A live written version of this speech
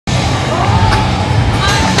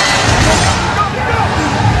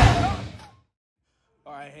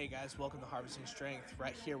guys, welcome to Harvesting Strength.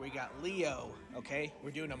 Right here we got Leo, okay?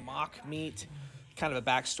 We're doing a mock meet, kind of a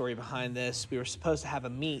backstory behind this. We were supposed to have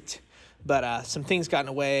a meet, but some things got in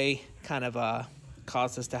the way, kind of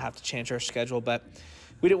caused us to have to change our schedule, but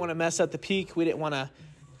we didn't want to mess up the peak. We didn't want to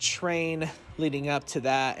train leading up to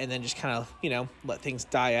that and then just kind of, let things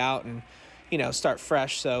die out and, start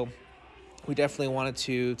fresh. So we definitely wanted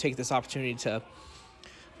to take this opportunity to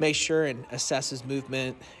make sure and assess his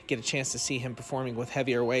movement, get a chance to see him performing with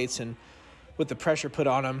heavier weights and with the pressure put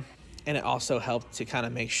on him. And it also helped to kind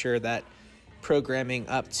of make sure that programming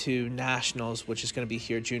up to Nationals, which is going to be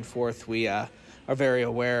here June 4th, we are very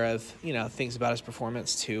aware of, things about his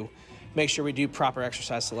performance to make sure we do proper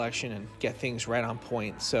exercise selection and get things right on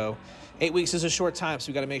point. So 8 weeks is a short time, so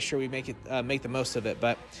we got to make sure we make the most of it.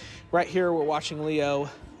 But right here, we're watching Leo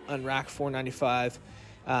unrack 495.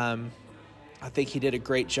 I think he did a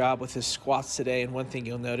great job with his squats today, and one thing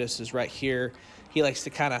you'll notice is right here, he likes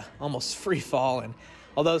to kind of almost free fall, and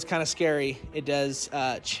although it's kind of scary, it does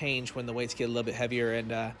change when the weights get a little bit heavier.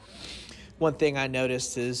 And one thing I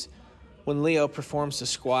noticed is when Leo performs the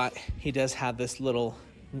squat, he does have this little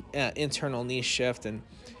internal knee shift and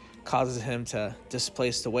causes him to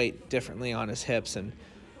displace the weight differently on his hips and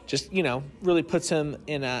just, really puts him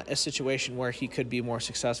in a situation where he could be more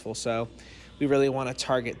successful. So we really want to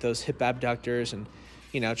target those hip abductors and,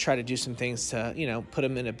 try to do some things to, put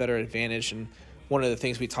him in a better advantage. And one of the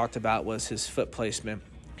things we talked about was his foot placement.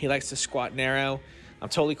 He likes to squat narrow. I'm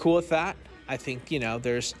totally cool with that. I think,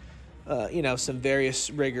 there's, some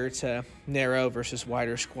various rigor to narrow versus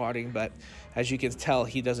wider squatting. But as you can tell,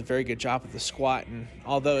 he does a very good job with the squat. And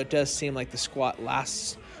although it does seem like the squat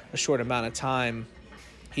lasts a short amount of time,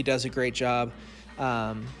 he does a great job,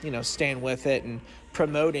 staying with it and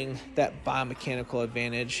promoting that biomechanical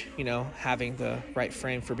advantage, having the right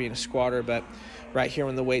frame for being a squatter. But right here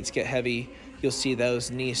when the weights get heavy, you'll see those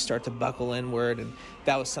knees start to buckle inward, and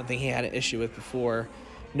that was something he had an issue with before.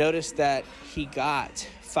 Notice that he got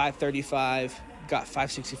 535, got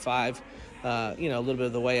 565, a little bit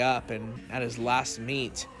of the way up, and at his last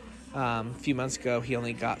meet a few months ago, he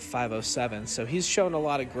only got 507. So he's shown a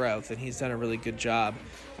lot of growth, and he's done a really good job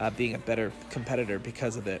being a better competitor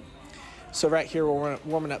because of it. So right here, we're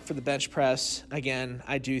warming up for the bench press. Again,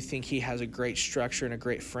 I do think he has a great structure and a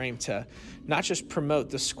great frame to not just promote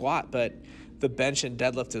the squat, but the bench and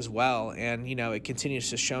deadlift as well. And, it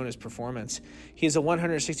continues to show in his performance. He's a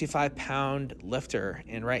 165-pound lifter,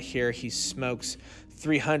 and right here he smokes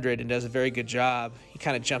 300 and does a very good job. He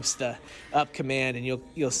kind of jumps the up command, and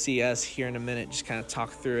you'll see us here in a minute just kind of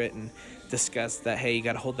talk through it and discuss that, hey, you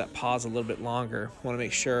got to hold that pause a little bit longer. Want to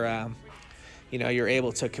make sure you're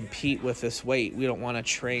able to compete with this weight. We don't want to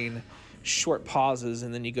train short pauses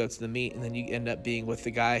and then you go to the meet and then you end up being with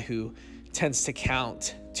the guy who tends to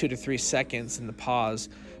count 2 to 3 seconds in the pause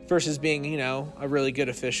versus being, a really good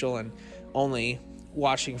official and only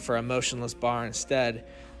watching for a motionless bar instead.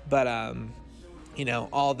 But,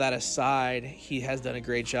 all that aside, he has done a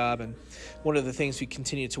great job. And one of the things we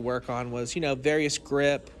continue to work on was, various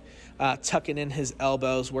grip, tucking in his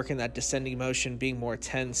elbows, working that descending motion, being more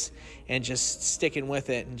tense, and just sticking with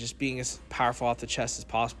it and just being as powerful off the chest as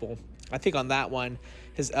possible. I think on that one,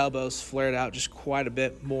 his elbows flared out just quite a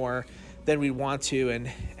bit more than we'd want to.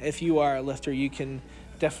 And if you are a lifter, you can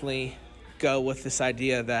definitely go with this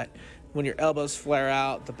idea that when your elbows flare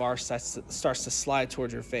out, the bar starts to slide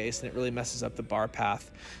towards your face, and it really messes up the bar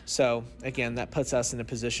path. So again, that puts us in a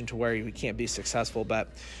position to where we can't be successful,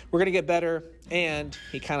 but we're going to get better. And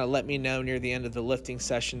he kind of let me know near the end of the lifting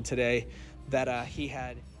session today that he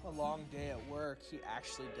had a long day at work. He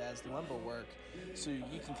actually does lumber work, so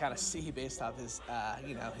you can kind of see based off his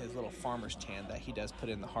his little farmer's tan that he does put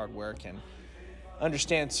in the hard work. And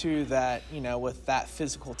understand too that with that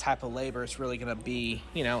physical type of labor, it's really going to be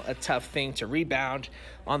a tough thing to rebound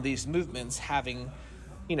on these movements, having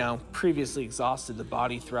previously exhausted the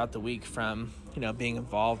body throughout the week from being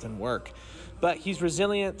involved in work. But he's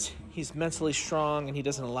resilient, he's mentally strong, and he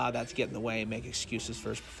doesn't allow that to get in the way and make excuses for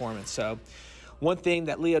his performance. So one thing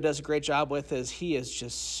that Leo does a great job with is he is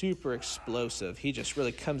just super explosive. He just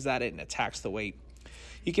really comes at it and attacks the weight.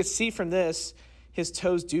 You can see from this, his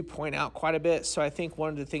toes do point out quite a bit. So I think one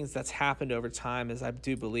of the things that's happened over time is I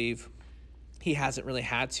do believe he hasn't really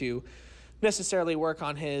had to necessarily work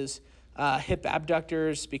on his hip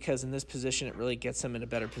abductors, because in this position, it really gets him in a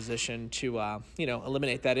better position to,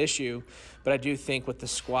 eliminate that issue. But I do think with the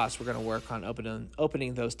squats, we're going to work on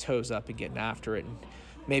opening those toes up and getting after it and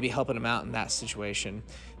maybe helping him out in that situation.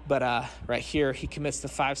 But right here, he commits to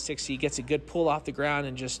 560, gets a good pull off the ground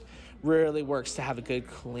and just really works to have a good,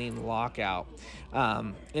 clean lockout.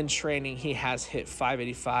 In training, he has hit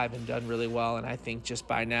 585 and done really well. And I think just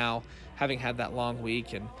by now, having had that long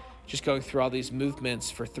week and just going through all these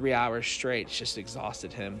movements for 3 hours straight, it's just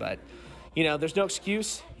exhausted him. But, you know, there's no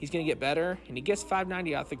excuse. He's going to get better, and he gets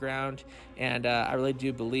 590 off the ground. And I really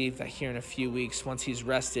do believe that here in a few weeks, once he's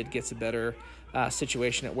rested, gets a better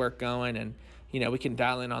situation at work going, and you know, we can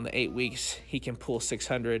dial in on the 8 weeks. He can pull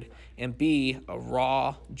 600 and be a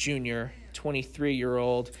raw junior,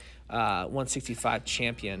 23-year-old 165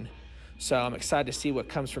 champion. So I'm excited to see what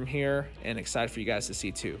comes from here, and excited for you guys to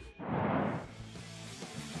see too.